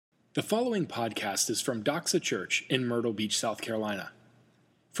The following podcast is from Doxa Church in Myrtle Beach, South Carolina.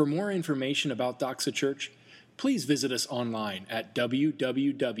 For more information about Doxa Church, please visit us online at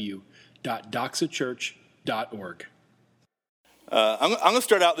www.doxachurch.org. I'm going to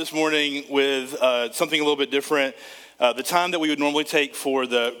start out this morning with something a little bit different. The time that we would normally take for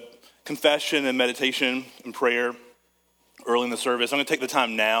the confession and meditation and prayer early in the service, I'm going to take the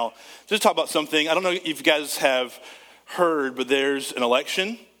time now just to talk about something. I don't know if you guys have heard, but there's an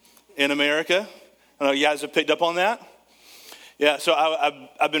election in America. I know you guys have picked up on that. Yeah, so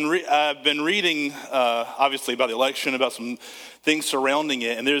I've been reading, obviously, about the election, about some things surrounding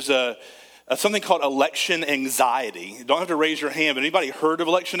it, and there's something called election anxiety. You don't have to raise your hand, but anybody heard of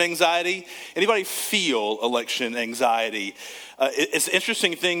election anxiety? Anybody feel election anxiety? It's an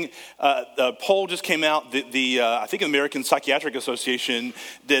interesting thing. A poll just came out. I think the American Psychiatric Association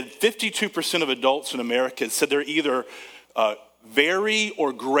did 52% of adults in America said they're either very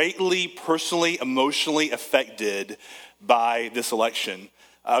or greatly personally, emotionally affected by this election.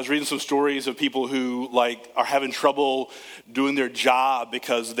 I was reading some stories of people who are having trouble doing their job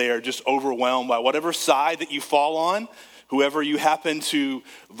because they are just overwhelmed by whatever side that you fall on, whoever you happen to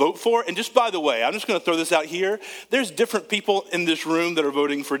vote for. And just by the way, I'm just going to throw this out here. There's different people in this room that are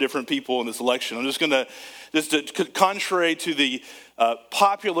voting for different people in this election. I'm just going to, contrary to the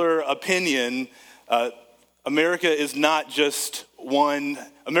popular opinion, America is not just one,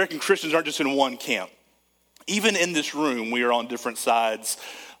 American Christians aren't just in one camp. Even in this room, we are on different sides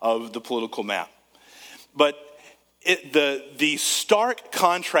of the political map. But the stark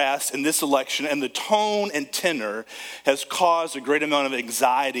contrast in this election and the tone and tenor has caused a great amount of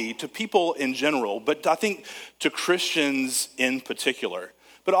anxiety to people in general, but I think to Christians in particular,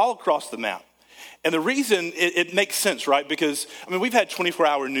 but all across the map. And the reason, it makes sense, right? Because, we've had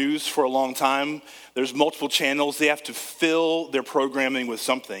 24-hour news for a long time. There's multiple channels. They have to fill their programming with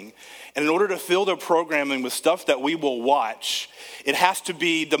something. And in order to fill their programming with stuff that we will watch, it has to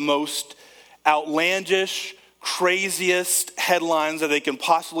be the most outlandish, craziest headlines that they can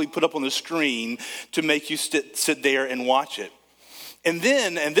possibly put up on the screen to make you sit there and watch it. And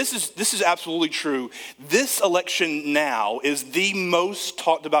then, and this is absolutely true, this election now is the most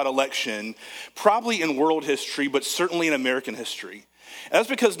talked about election probably in world history, but certainly in American history. And that's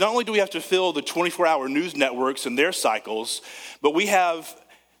because not only do we have to fill the 24-hour news networks and their cycles, but we have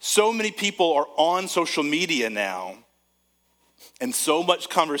so many people are on social media now, and so much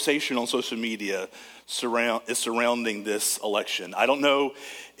conversation on social media is surrounding this election. I don't know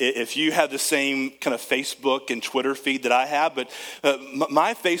if you have the same kind of Facebook and Twitter feed that I have, but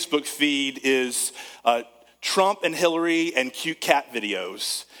my Facebook feed is Trump and Hillary and cute cat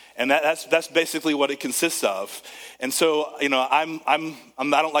videos, and that's basically what it consists of. And so, I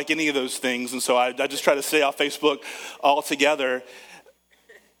don't like any of those things, and so I just try to stay off Facebook altogether.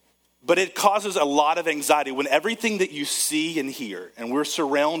 But it causes a lot of anxiety when everything that you see and hear, and we're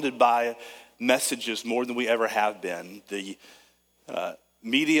surrounded by messages more than we ever have been. The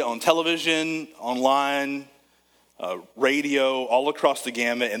media on television, online, radio, all across the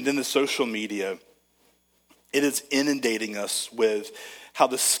gamut, and then the social media. It is inundating us with how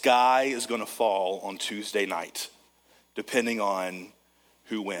the sky is going to fall on Tuesday night, depending on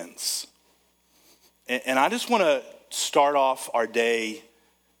who wins. And I just want to start off our day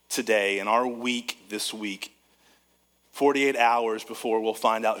today and our week this week, 48 hours before we'll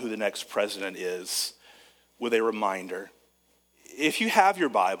find out who the next president is, with a reminder. If you have your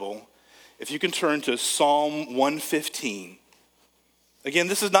Bible, if you can turn to Psalm 115. Again,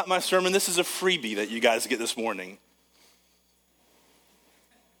 this is not my sermon. This is a freebie that you guys get this morning.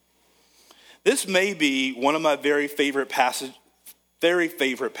 This may be one of my very favorite passages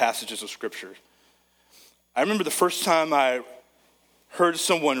of Scripture. I remember the first time I heard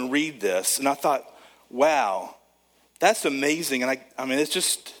someone read this, and I thought, wow, that's amazing. And it's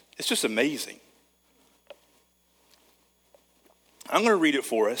just amazing. I'm going to read it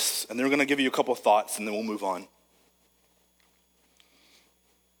for us, and then we're going to give you a couple of thoughts, and then we'll move on.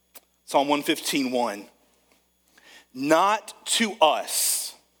 Psalm 115:1. Not to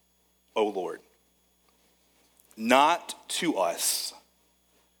us, O Lord, not to us,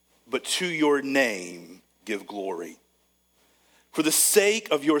 but to your name give glory. For the sake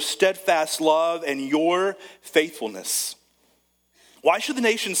of your steadfast love and your faithfulness. Why should the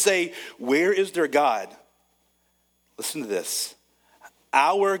nations say, where is their God? Listen to this.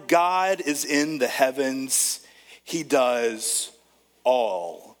 Our God is in the heavens. He does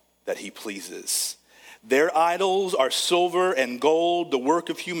all that he pleases. Their idols are silver and gold, the work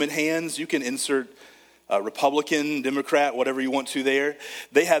of human hands. You can insert Republican, Democrat, whatever you want to there.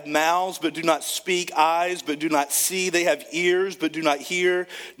 They have mouths but do not speak, eyes but do not see. They have ears but do not hear,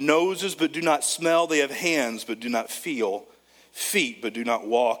 noses but do not smell. They have hands but do not feel, feet but do not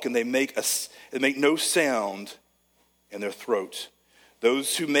walk, and they make no sound in their throat.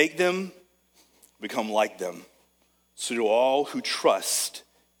 Those who make them become like them. So do all who trust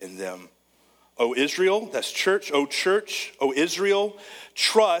in them. O Israel, that's church, O Israel,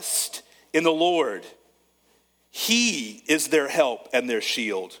 trust in the Lord. He is their help and their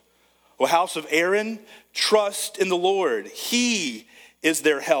shield. O house of Aaron, trust in the Lord. He is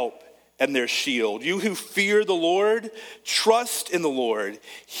their help and their shield. You who fear the Lord, trust in the Lord.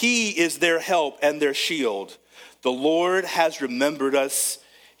 He is their help and their shield. The Lord has remembered us.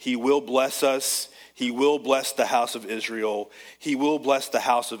 He will bless us. He will bless the house of Israel. He will bless the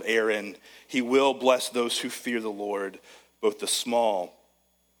house of Aaron. He will bless those who fear the Lord, both the small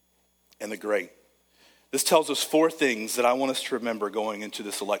and the great. This tells us 4 things that I want us to remember going into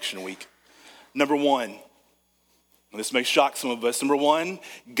this election week. Number 1, and this may shock some of us. Number 1,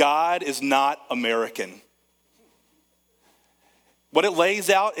 God is not American. What it lays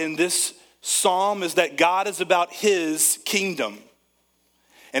out in this psalm is that God is about his kingdom.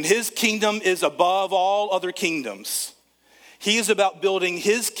 And his kingdom is above all other kingdoms. He is about building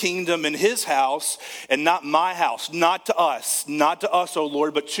his kingdom in his house and not my house, not to us, O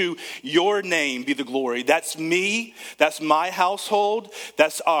Lord, but to your name be the glory. That's me, that's my household,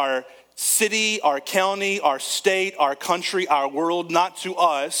 that's our city, our county, our state, our country, our world, not to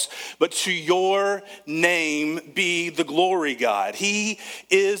us, but to your name be the glory, God. He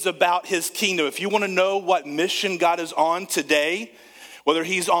is about his kingdom. If you want to know what mission God is on today, whether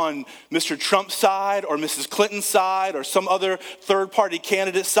he's on Mr. Trump's side or Mrs. Clinton's side or some other third-party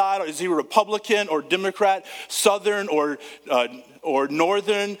candidate side, or is he Republican or Democrat, Southern or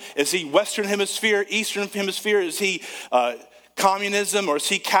Northern? Is he Western Hemisphere, Eastern Hemisphere? Is he communism or is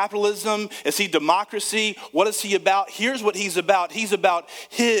he capitalism? Is he democracy? What is he about? Here's what he's about. He's about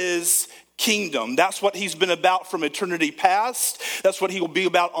his kingdom. That's what he's been about from eternity past. That's what he will be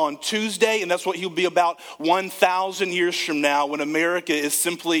about on Tuesday, and that's what he'll be about 1,000 years from now when America is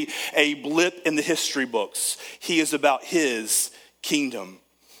simply a blip in the history books. He is about his kingdom.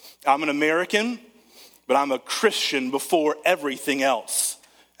 I'm an American, but I'm a Christian before everything else,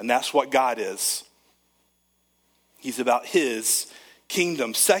 and that's what God is. He's about his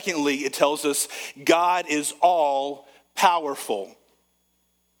kingdom. Secondly, it tells us God is all powerful.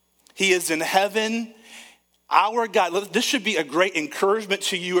 He is in heaven. Our God, this should be a great encouragement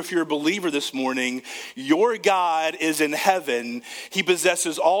to you if you're a believer this morning. Your God is in heaven. He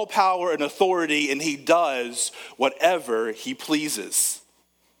possesses all power and authority, and he does whatever he pleases.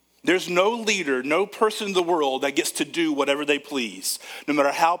 There's no leader, no person in the world that gets to do whatever they please, no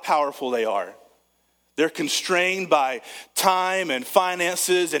matter how powerful they are. They're constrained by time and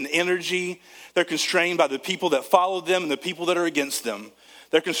finances and energy. They're constrained by the people that follow them and the people that are against them.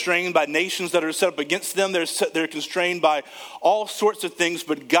 They're constrained by nations that are set up against them. They're constrained by all sorts of things,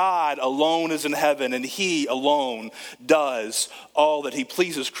 but God alone is in heaven, and he alone does all that he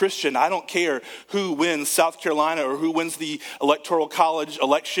pleases. Christian, I don't care who wins South Carolina or who wins the Electoral College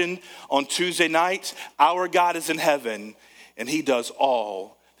election on Tuesday night. Our God is in heaven, and he does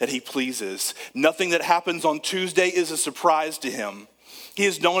all that he pleases. Nothing that happens on Tuesday is a surprise to him. He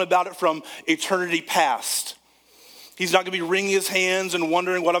has known about it from eternity past. He's not going to be wringing his hands and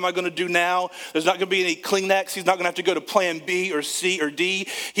wondering, what am I going to do now? There's not going to be any Kleenex. He's not going to have to go to plan B or C or D.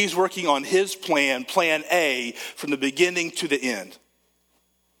 He's working on his plan A, from the beginning to the end.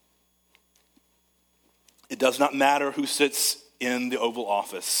 It does not matter who sits in the Oval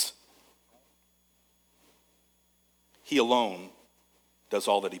Office. He alone does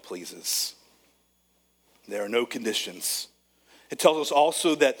all that he pleases. There are no conditions. It tells us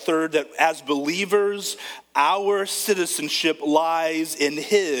also that third, that as believers, our citizenship lies in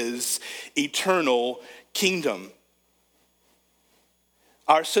his eternal kingdom.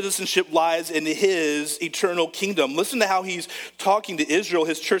 Our citizenship lies in his eternal kingdom. Listen to how he's talking to Israel,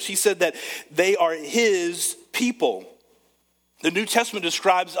 his church. He said that they are his people. The New Testament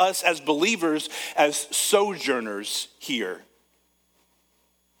describes us as believers as sojourners here.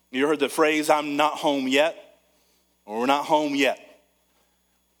 You heard the phrase, I'm not home yet, or we're not home yet.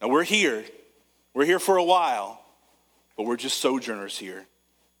 Now we're here. We're here for a while, but we're just sojourners here.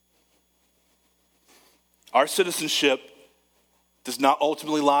 Our citizenship does not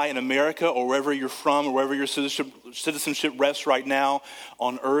ultimately lie in America or wherever you're from or wherever your citizenship rests right now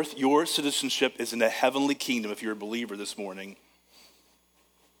on earth. Your citizenship is in the heavenly kingdom if you're a believer this morning.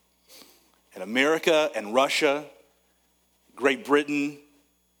 And America and Russia, Great Britain,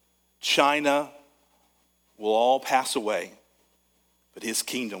 China, will all pass away, but his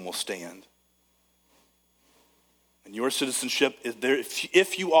kingdom will stand. And your citizenship is there,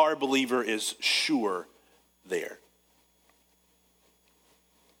 if you are a believer, is sure there.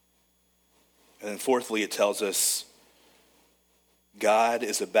 And then fourthly, it tells us God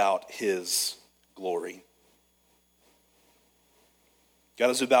is about his glory. God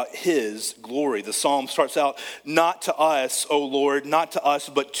is about his glory. The psalm starts out, not to us, O Lord, not to us,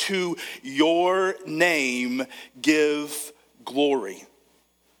 but to your name give glory.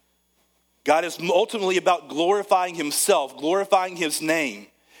 God is ultimately about glorifying himself, glorifying his name.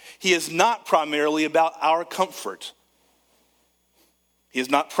 He is not primarily about our comfort. He is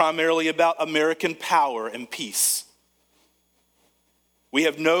not primarily about American power and peace. We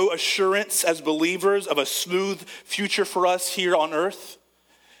have no assurance as believers of a smooth future for us here on earth,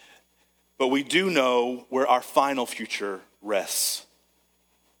 but we do know where our final future rests.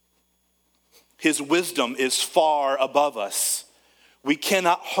 His wisdom is far above us. We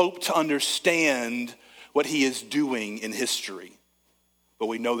cannot hope to understand what he is doing in history, but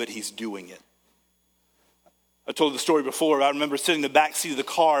we know that he's doing it. I told the story before. I remember sitting in the back seat of the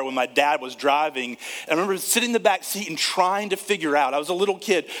car when my dad was driving. I remember sitting in the back seat and trying to figure out, I was a little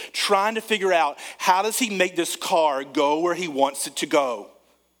kid, trying to figure out, how does he make this car go where he wants it to go?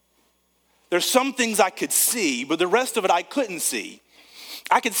 There's some things I could see, but the rest of it I couldn't see.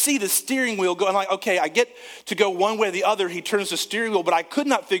 I could see the steering wheel going like, okay, I get to go one way or the other. He turns the steering wheel, but I could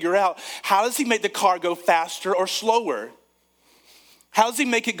not figure out, how does he make the car go faster or slower? How does he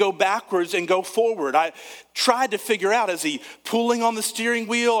make it go backwards and go forward? I tried to figure out, is he pulling on the steering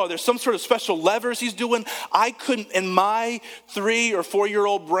wheel? Are there some sort of special levers he's doing? I couldn't, in my 3 or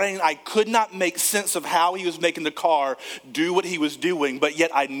 4-year-old brain, I could not make sense of how he was making the car do what he was doing, but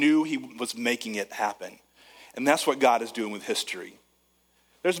yet I knew he was making it happen. And that's what God is doing with history.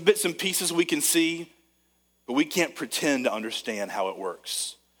 There's bits and pieces we can see, but we can't pretend to understand how it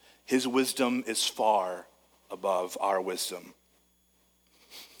works. His wisdom is far above our wisdom.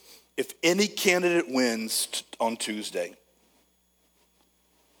 If any candidate wins on Tuesday,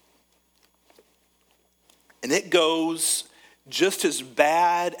 and it goes just as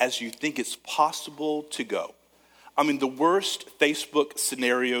bad as you think it's possible to go, I mean, the worst Facebook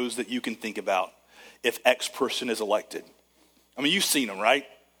scenarios that you can think about if X person is elected. I mean, you've seen them, right?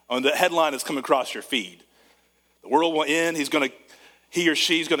 I mean, the headline has come across your feed. The world will end. He or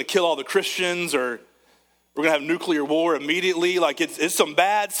she's going to kill all the Christians, or we're going to have nuclear war immediately. Like, it's some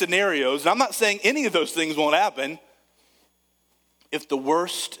bad scenarios. And I'm not saying any of those things won't happen. If the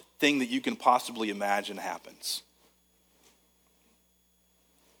worst thing that you can possibly imagine happens,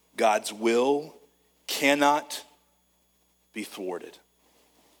 God's will cannot be thwarted.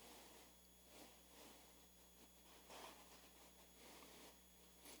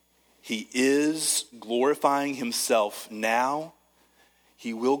 He is glorifying himself now.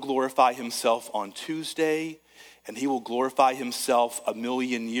 He will glorify himself on Tuesday, and he will glorify himself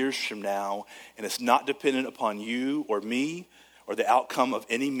 1,000,000 years from now. And it's not dependent upon you or me or the outcome of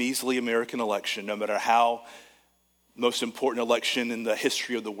any measly American election, no matter how most important election in the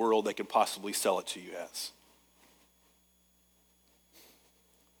history of the world they could possibly sell it to you as.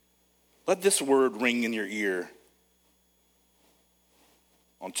 Let this word ring in your ear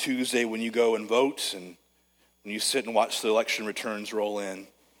on Tuesday when you go and vote, and when you sit and watch the election returns roll in.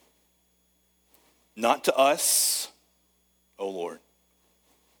 Not to us, O Lord.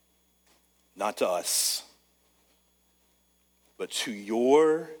 Not to us. But to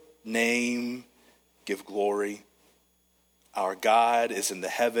your name give glory. Our God is in the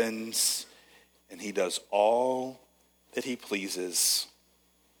heavens, and he does all that he pleases.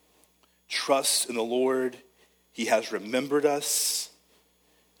 Trust in the Lord. He has remembered us,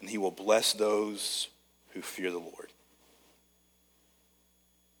 and he will bless those who fear the Lord.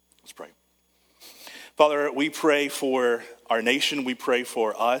 Let's pray. Father, we pray for our nation. We pray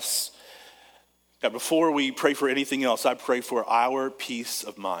for us. God, before we pray for anything else, I pray for our peace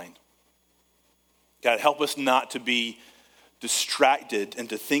of mind. God, help us not to be distracted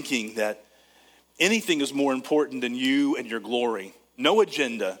into thinking that anything is more important than you and your glory. No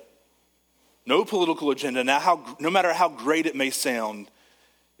agenda, no political agenda, no matter how great it may sound,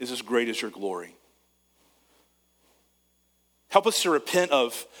 is as great as your glory. Help us to repent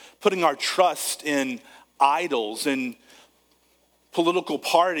of putting our trust in idols and political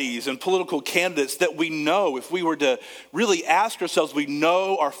parties and political candidates that we know, if we were to really ask ourselves, we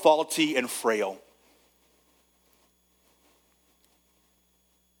know are faulty and frail.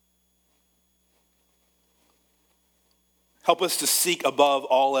 Help us to seek above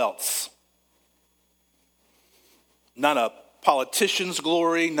all else. Not a politician's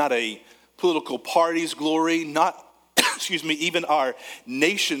glory, not a political party's glory, not, even our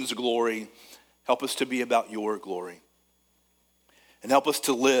nation's glory. Help us to be about your glory. And help us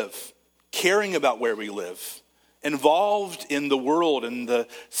to live, caring about where we live, involved in the world and the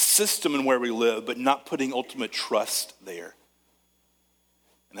system and where we live, but not putting ultimate trust there.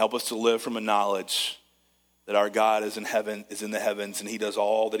 And help us to live from a knowledge that our God is in heaven, is in the heavens, and he does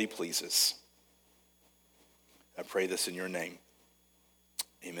all that he pleases. I pray this in your name.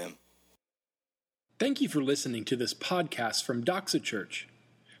 Amen. Thank you for listening to this podcast from Doxa Church.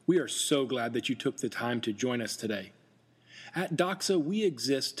 We are so glad that you took the time to join us today. At Doxa, we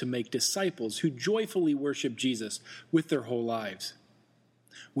exist to make disciples who joyfully worship Jesus with their whole lives.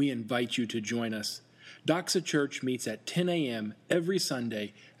 We invite you to join us. Doxa Church meets at 10 a.m. every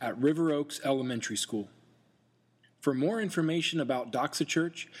Sunday at River Oaks Elementary School. For more information about Doxa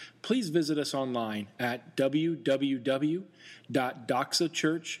Church, please visit us online at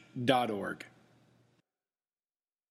www.doxachurch.org.